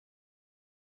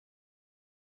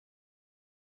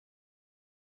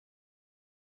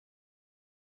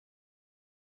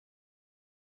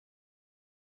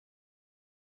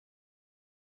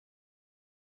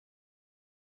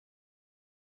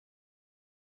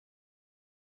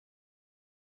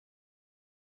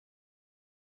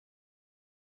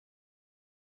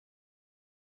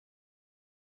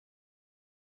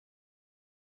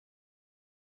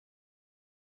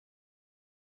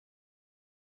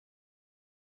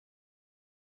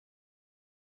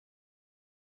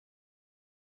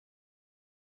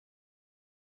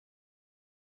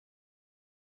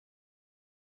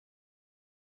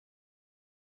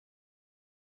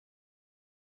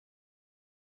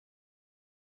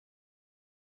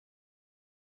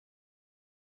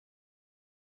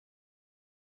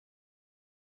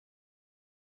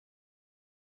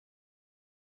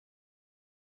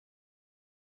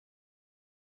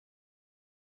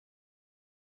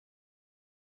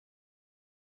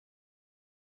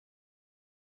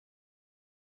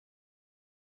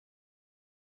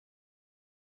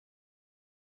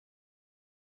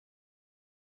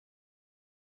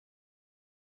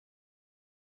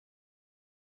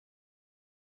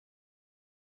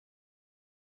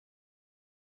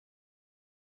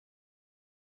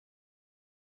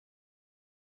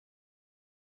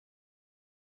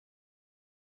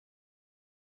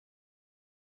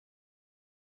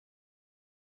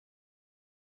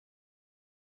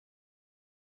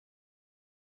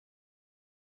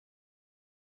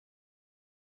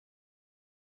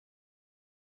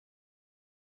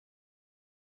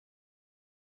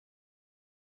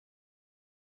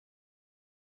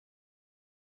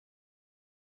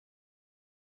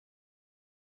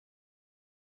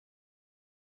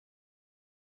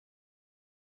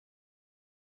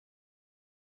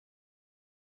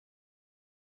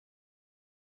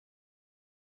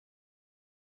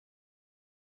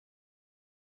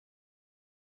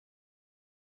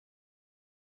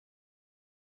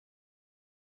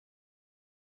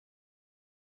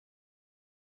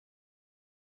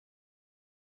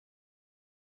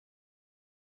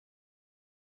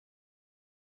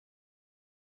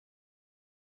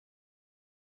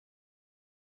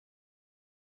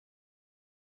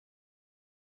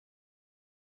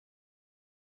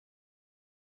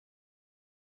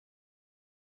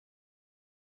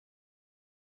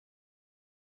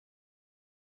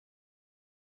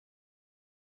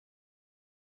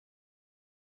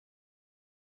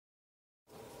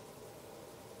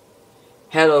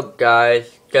Hello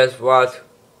guys, guess what?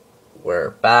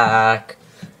 We're back.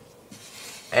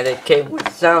 And it came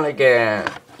with sound again.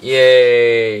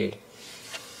 Yay!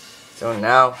 So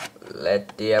now,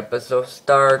 let the episode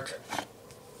start.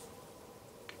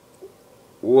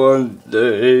 One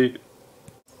day.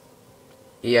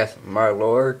 Yes, my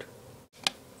lord.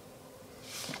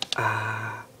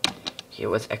 He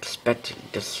was expecting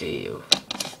to see you.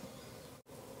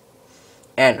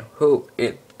 And who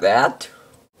is that?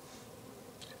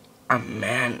 A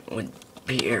man with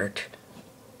beard.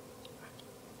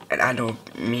 And I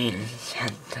don't mean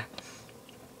Santa.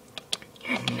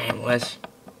 Your name was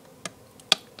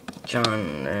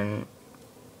John and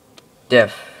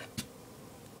Deaf.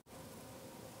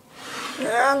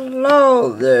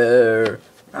 Hello there.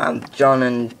 I'm John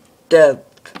and Deaf.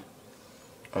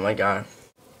 Oh my god.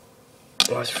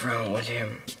 What's wrong with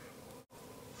him?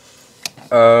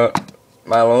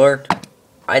 My lord,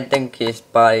 I think his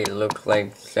body looks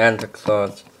like Santa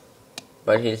Claus,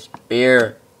 but his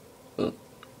beard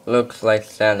looks like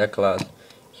Santa Claus.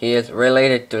 He is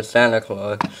related to Santa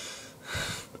Claus.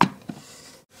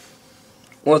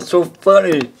 What's so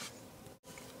funny?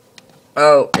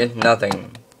 Oh, it's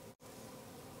nothing.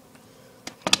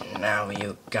 Now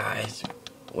you guys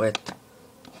would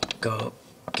go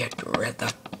get rid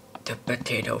of the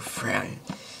potato friend.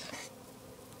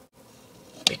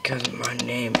 Because my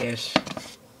name is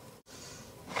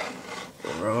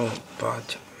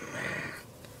Robot Man.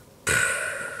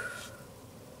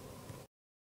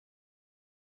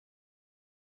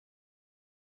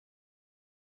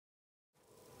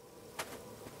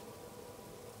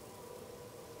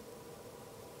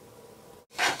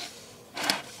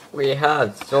 We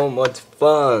had so much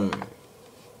fun.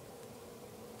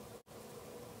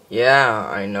 Yeah,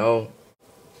 I know.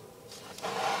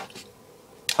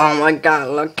 Oh my god,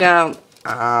 look out.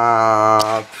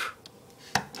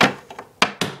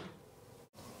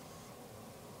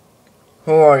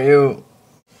 Who are you?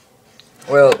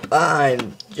 Well,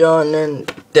 I'm John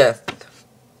and Death.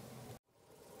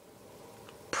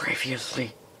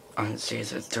 Previously on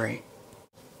season 3.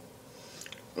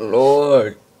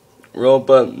 Lord,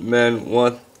 Robot Man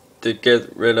wants to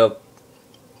get rid of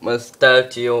my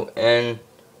statue and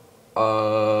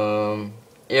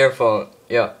earphone.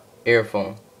 Yeah,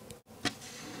 earphone.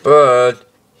 But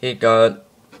he got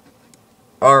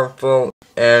Artful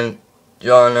and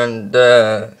John and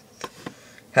Death.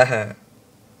 Haha.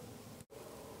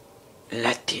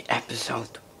 Let the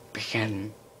episode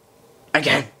begin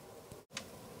again.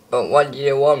 But what do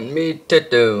you want me to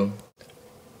do?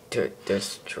 To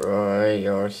destroy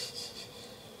your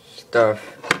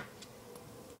stuff.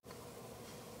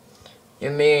 You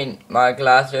mean my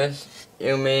glasses?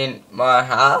 You mean my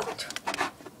hat?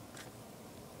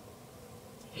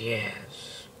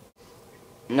 Yes.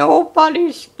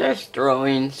 Nobody's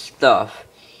destroying stuff.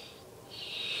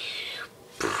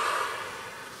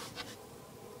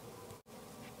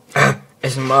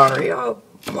 It's Mario.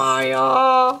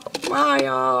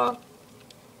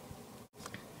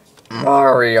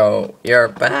 Mario, you're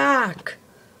back.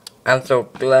 I'm so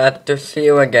glad to see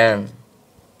you again.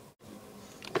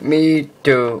 Me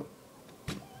too.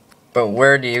 But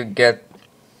where do you get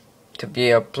to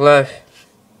be a plush?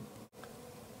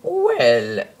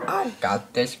 Well, I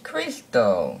got this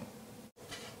crystal.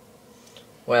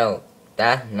 Well,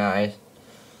 that's nice.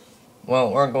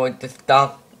 Well, we're going to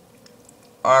stop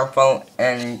Artful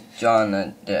and John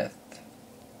at death.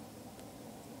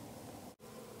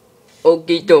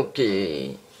 Okie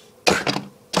dokie.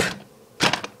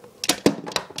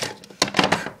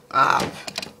 Up.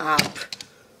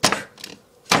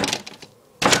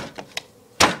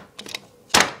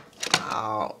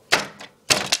 Ow.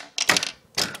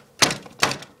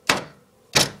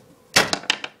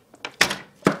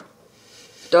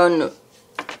 Done.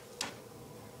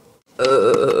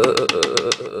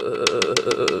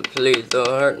 Please don't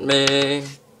hurt me.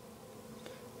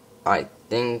 I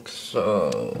think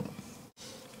so.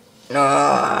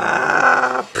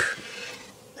 No.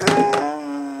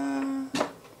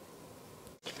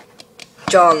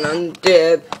 John and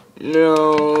Death. No.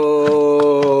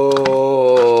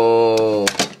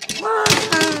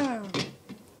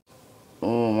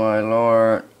 Oh my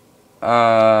lord.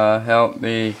 Help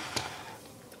me.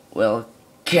 Well,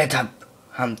 get up,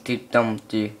 Humpty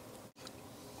Dumpty.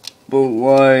 But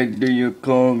why do you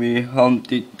call me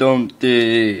Humpty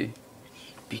Dumpty?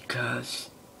 Because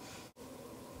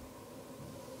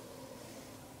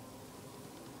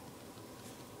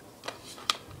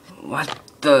what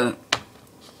the?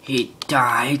 He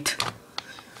died?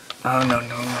 Oh no.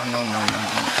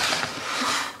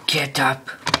 Get up.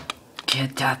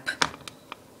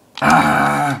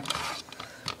 Ah!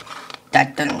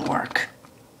 That didn't work.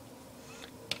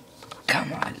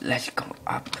 Come on, let's go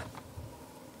up.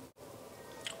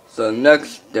 So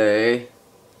next day,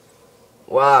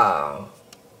 wow,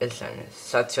 it's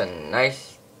such a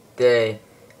nice day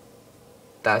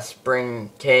that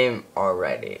spring came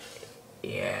already.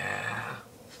 Yeah,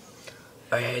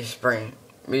 I hate spring.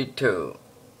 Me too.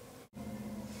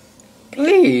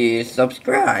 Please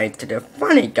subscribe to the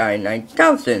Funny Guy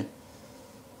 9000.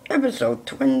 Episode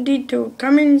 22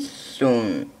 coming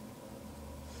soon.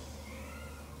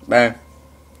 Bye.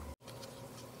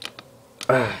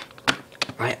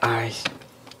 My eyes.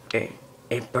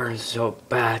 It burns so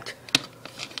bad.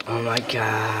 Oh my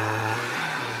god.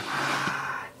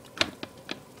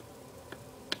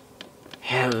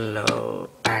 Hello,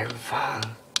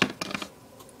 everyone.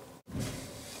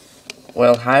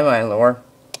 Well, hi, my lord.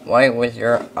 Why was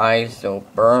your eyes so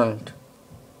burned?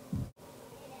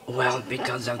 Well,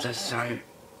 because of the sun.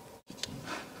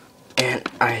 And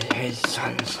I hate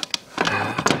suns.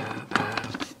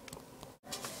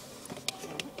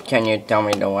 Can you tell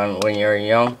me the one when you're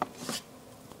young?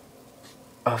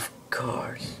 Of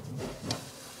course.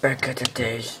 Back at the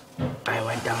days, I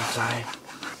went outside.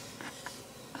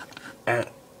 And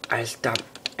I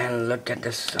stopped and looked at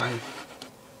the sun.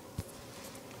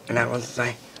 And I was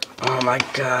like, oh my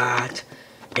god,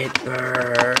 it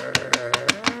burns.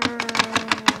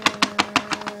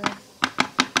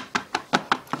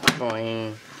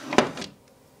 Boing.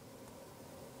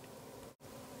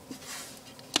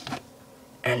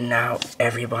 And now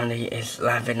everybody is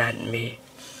laughing at me.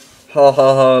 Ha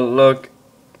ha ha, look.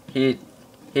 He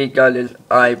got his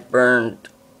eye burned.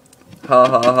 Ha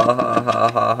ha ha ha ha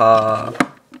ha ha.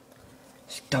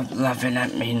 Stop laughing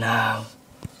at me now.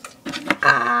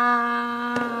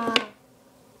 Ah.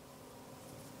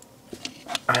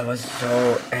 I was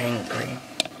so angry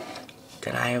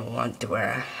that I want to wear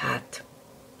a hat.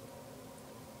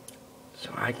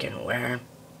 So I can wear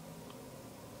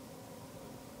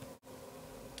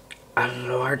a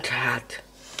lord hat.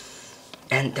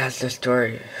 And that's the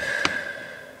story.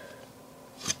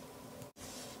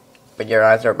 But your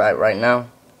eyes are bad right now.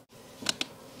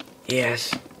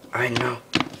 Yes, I know.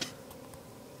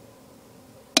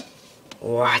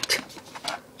 What?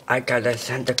 I got a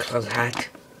Santa Claus hat.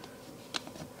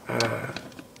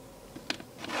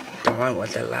 The one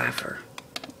with the laugher.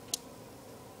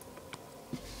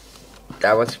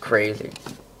 That was crazy.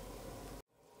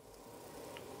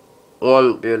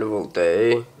 One beautiful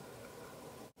day,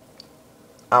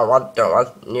 I wonder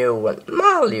what's new with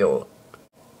Mario.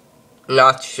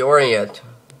 Not sure yet.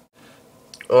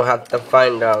 We'll have to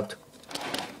find out.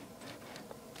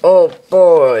 Oh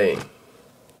boy!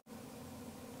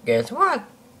 Guess what?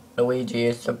 Luigi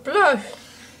is a blush.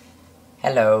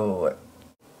 Hello.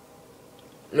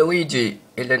 Luigi,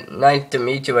 it's nice to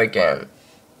meet you again.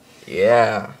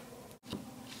 Yeah.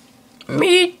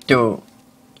 Me too.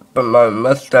 But my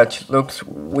mustache looks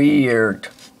weird.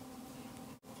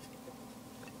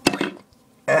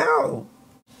 Ow!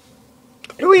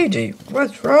 Luigi,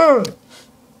 what's wrong?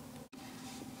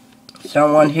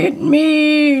 Someone hit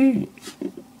me!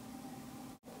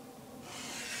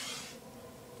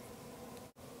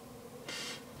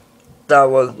 That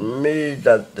was me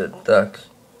that did that.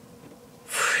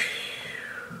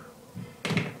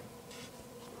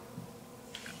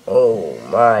 Oh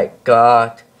my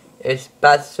god, it's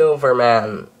Bat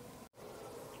Silverman.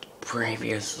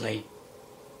 Previously.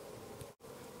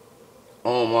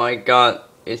 Oh my god,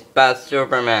 it's Bat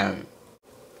Silverman.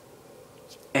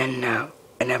 And now,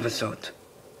 an episode.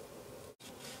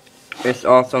 It's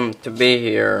awesome to be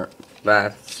here,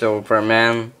 Bat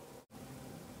Silverman.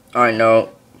 I know,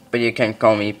 but you can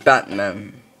call me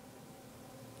Batman.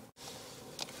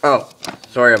 Oh,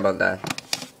 sorry about that.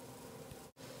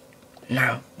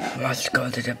 Now, let's go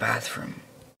to the bathroom.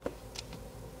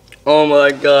 Oh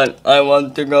my god, I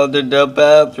want to go to the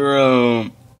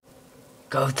bathroom.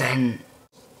 Go then.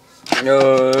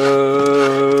 No.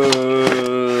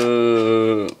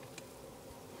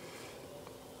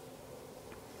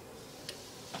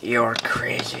 You're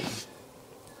crazy.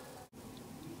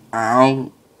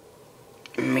 Ow.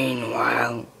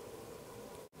 Meanwhile,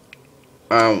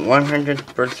 I'm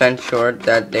 100% sure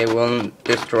that they won't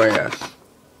destroy us.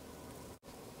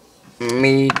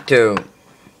 Me too.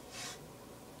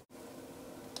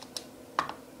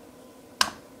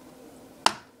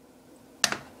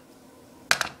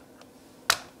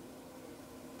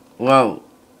 Whoa,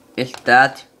 is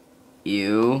that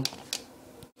you?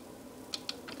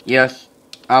 Yes,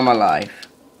 I'm alive.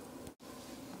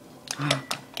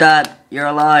 Dad, you're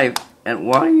alive. And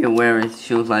why are you wearing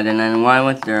shoes like that? And why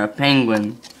was there a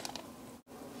penguin?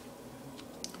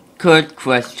 Good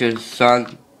question,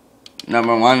 son.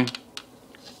 Number 1,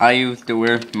 I used to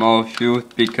wear small shoes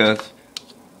because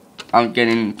I'm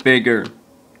getting bigger.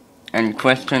 And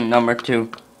question number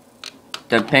 2,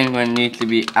 the penguin needs to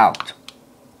be out.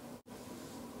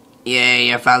 Yay,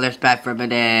 your father's back from the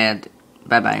dead.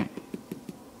 Bye-bye.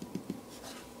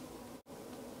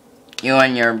 You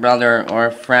and your brother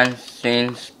are friends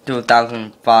since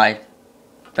 2005,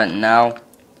 but now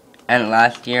and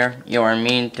last year you are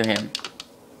mean to him.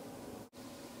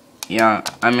 Yeah,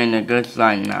 I'm in a good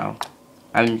side now.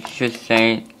 I should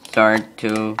say sorry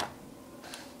to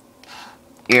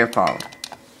Earfall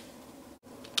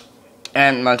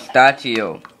and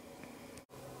Mustachio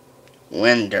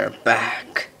when they're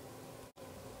back.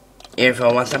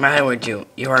 Earfall, what's the matter with you?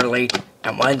 You are late,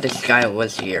 and why this guy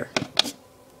was here?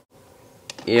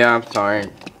 Yeah, I'm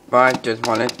sorry, but I just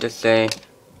wanted to say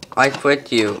I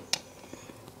quit you.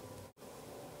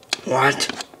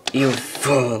 What? You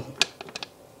fool.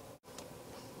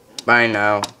 Bye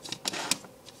now.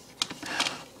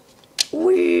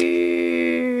 Wee.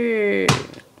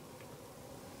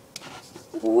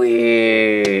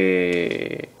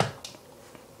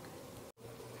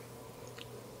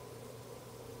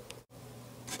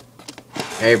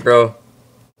 Hey, bro.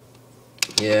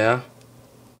 Yeah?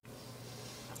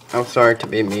 I'm sorry to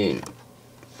be mean.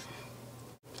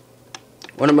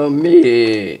 What about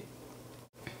me?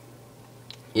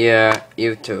 Yeah,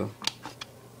 you too.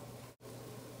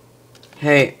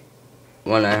 Hey,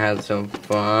 wanna have some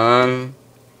fun?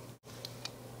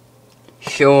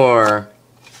 Sure.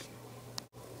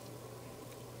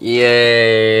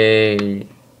 Yay.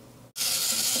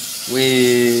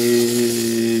 Wee.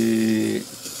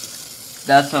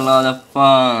 That's a lot of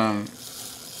fun.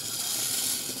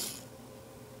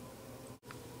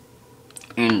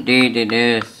 Indeed it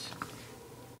is.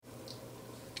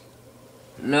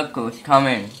 Look who's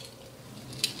coming.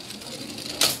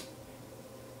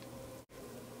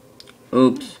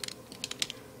 Oops.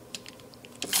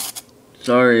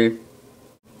 Sorry.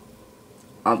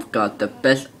 I've got the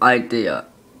best idea.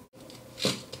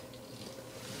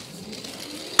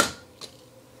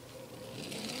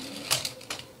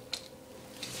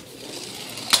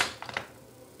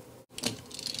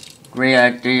 Great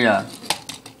idea.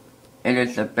 It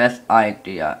is the best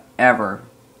idea ever.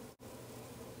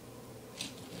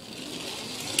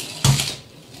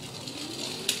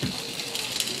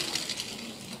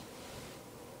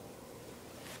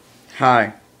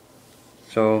 Hi.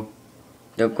 So,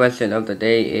 the question of the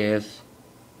day is,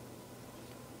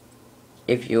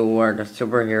 if you were the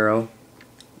superhero,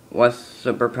 what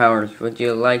superpowers would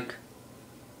you like?